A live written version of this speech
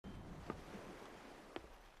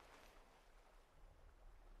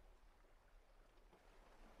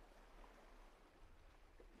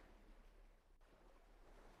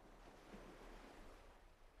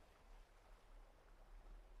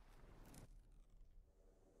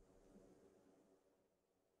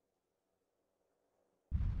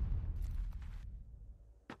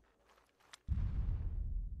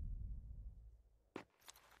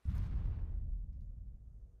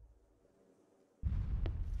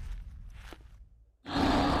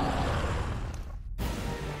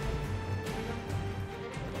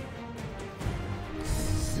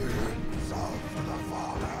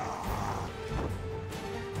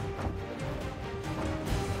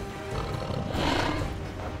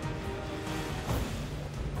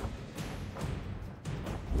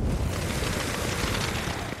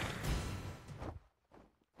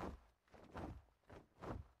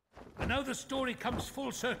now the story comes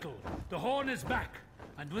full circle. The horn is back,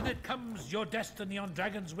 and with it comes your destiny on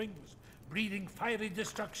dragon's wings, breathing fiery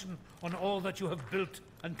destruction on all that you have built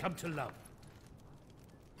and come to love.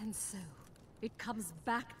 And so, it comes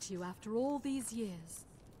back to you after all these years.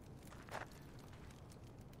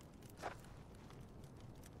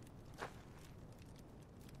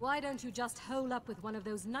 Why don't you just hole up with one of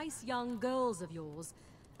those nice young girls of yours,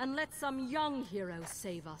 and let some young hero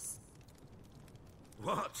save us?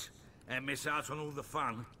 What? And miss out on all the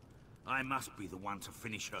fun? I must be the one to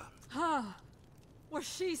finish her. Ah, was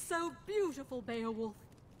she so beautiful, Beowulf?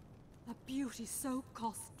 A beauty so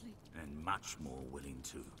costly. And much more willing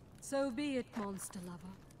to. So be it, monster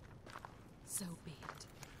lover. So be it.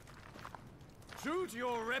 True to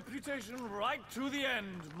your reputation right to the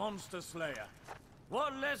end, monster slayer.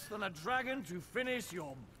 What less than a dragon to finish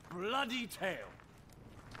your bloody tale?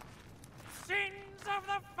 Sins of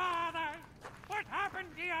the fathers! What happened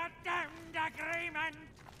to your damned agreement?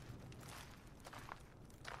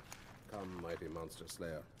 Come, mighty monster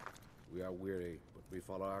slayer. We are weary, but we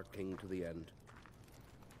follow our king to the end.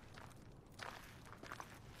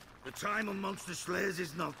 The time of monster slayers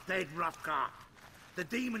is not dead, Roughgar. The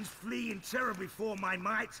demons flee in terror before my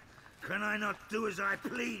might. Can I not do as I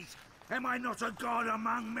please? Am I not a god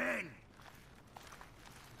among men?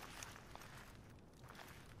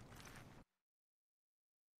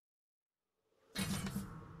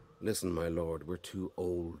 Listen, my lord, we're too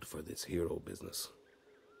old for this hero business.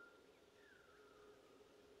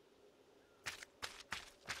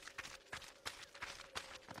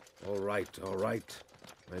 All right, all right.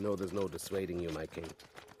 I know there's no dissuading you, my king.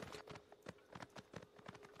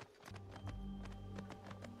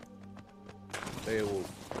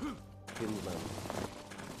 Beowulf, kinsman,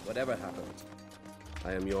 whatever happens,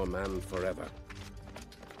 I am your man forever.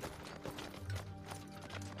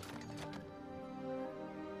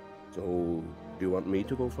 So, do you want me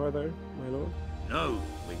to go further, my lord? No,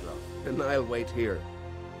 Wiglaf. Then I'll wait here.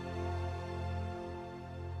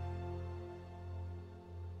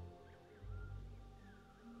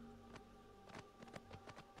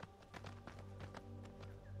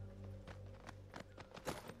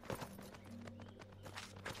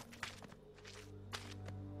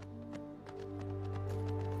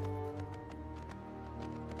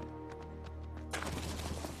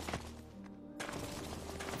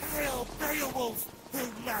 Hail Beowulf,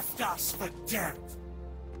 who left us for dead!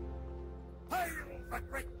 Hail the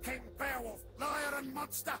great King Beowulf, liar and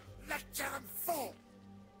monster, lecture and fall!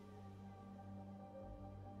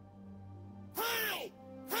 Hail!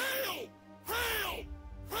 Hail! Hail!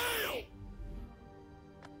 Hail!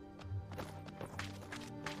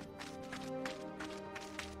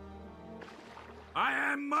 I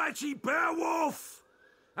am mighty Beowulf!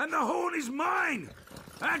 And the horn is mine!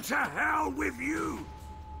 And to hell with you!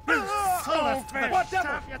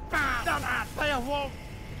 Whatever! Beowulf!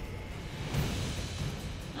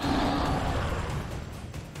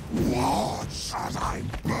 Watch as I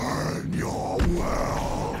burn your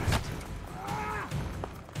world!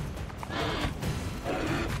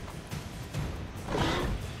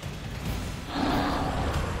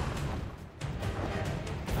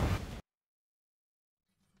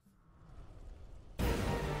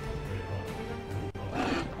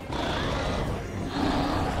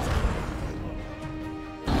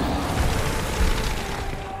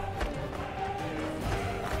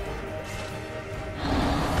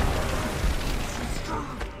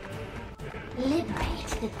 Liberate.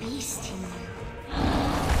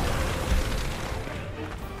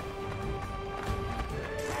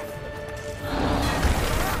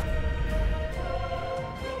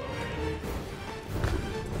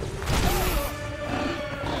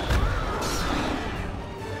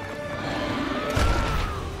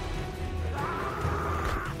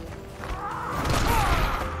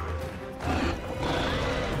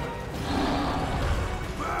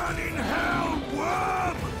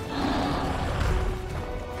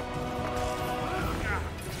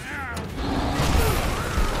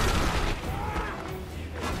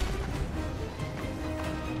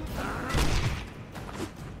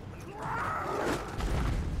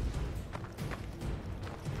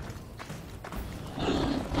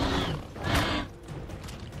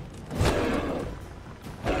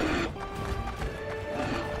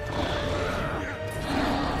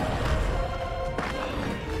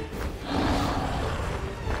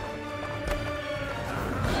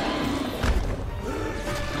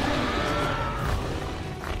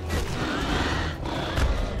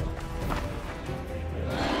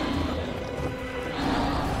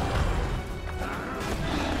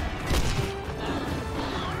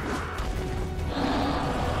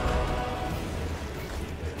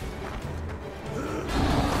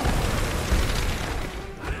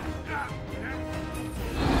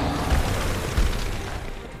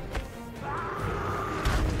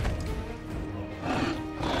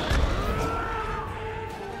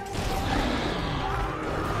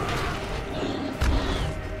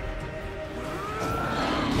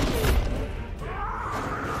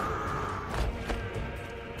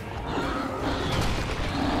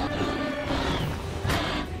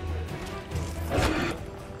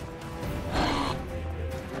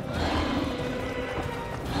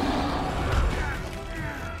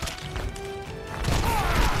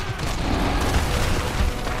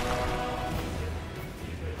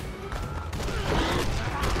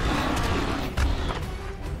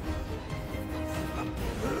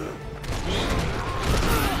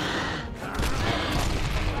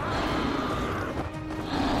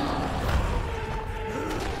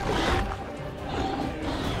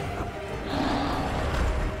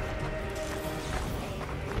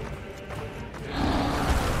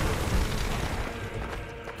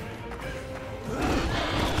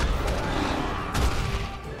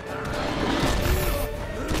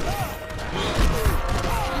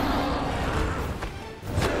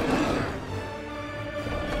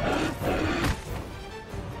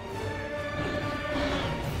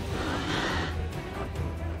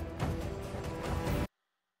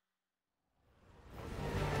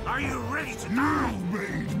 You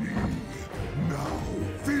made me. Now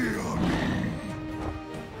fear me.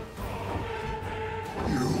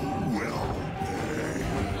 You will pay.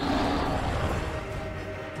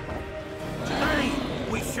 Today,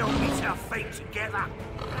 we shall meet our fate together.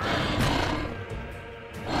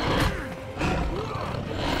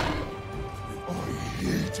 I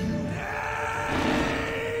hate you.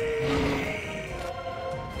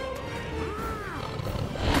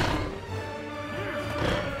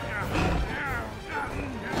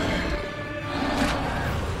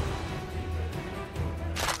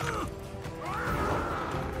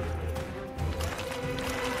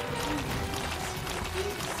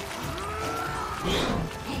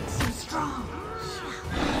 Makes you strong.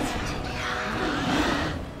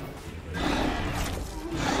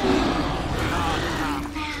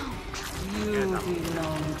 You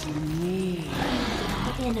belong to me.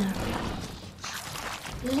 Inner reach.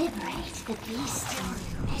 Liberate the beast.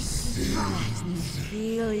 Make you strong.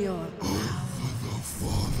 Feel your power. The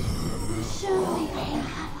Father. Surely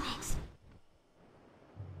anger makes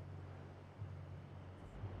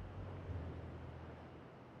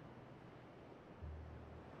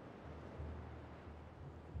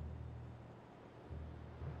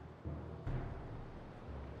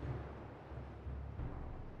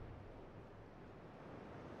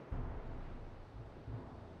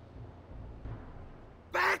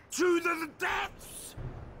Back to the depths!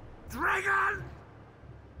 Dragon!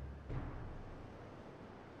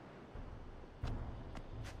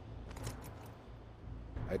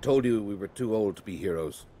 I told you we were too old to be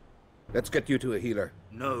heroes. Let's get you to a healer.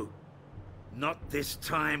 No, not this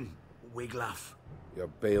time, Wiglaf. You're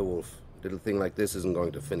Beowulf. A little thing like this isn't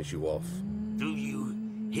going to finish you off. Do you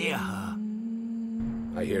hear her?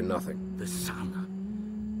 I hear nothing. The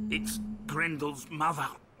sun. It's Grendel's mother.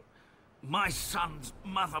 My son's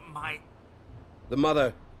mother, The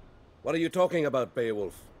mother. What are you talking about,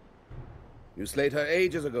 Beowulf? You slayed her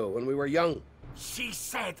ages ago when we were young. She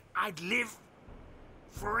said I'd live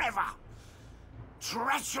forever.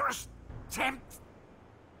 Treacherous tempt.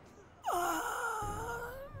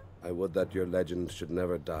 I would that your legend should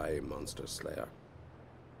never die, monster slayer.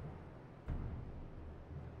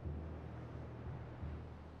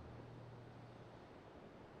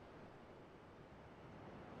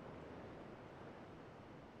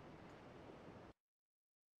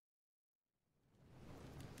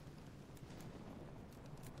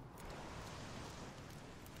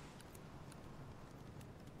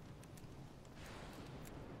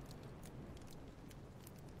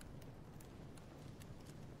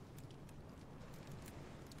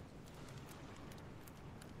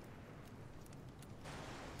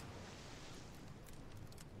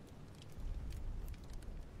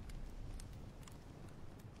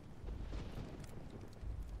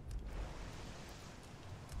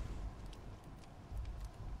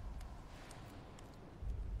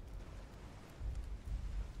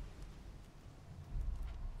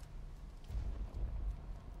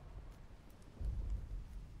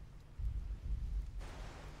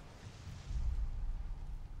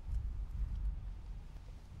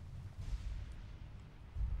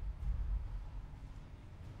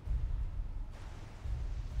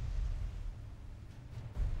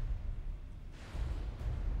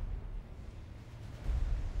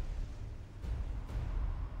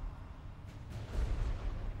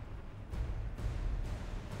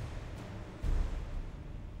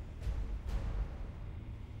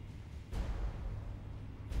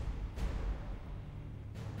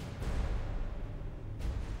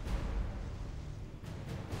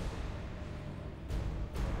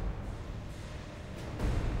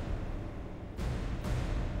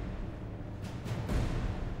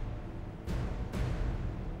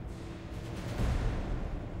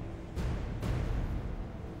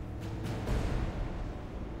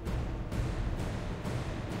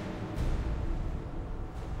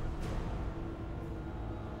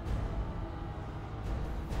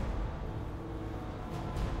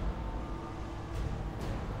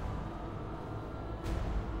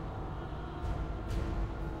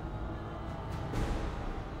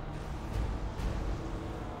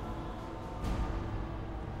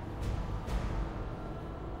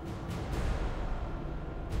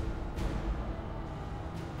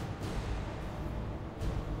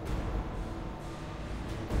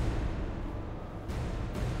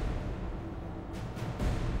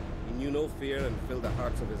 Knew no fear and filled the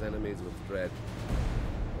hearts of his enemies with dread.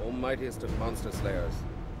 O mightiest of monster slayers,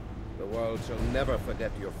 the world shall never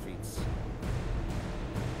forget your feats.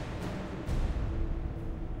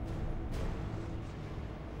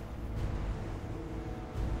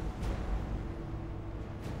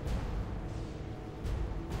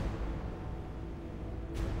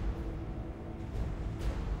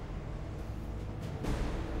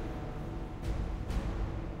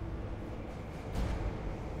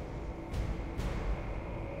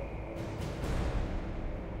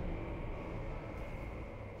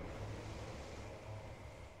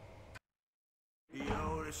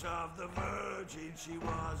 fairest of the virgins, she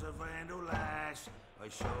was a vandal lass. I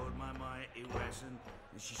showed my mighty Wesson,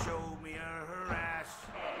 and she showed me her ass.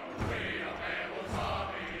 The queen of Beowulf's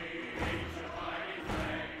army, each a mighty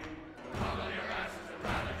flame. Pummel your asses and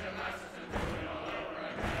ravage your lasses and do it all over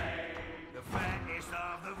again. The fattest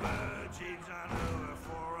of the virgins on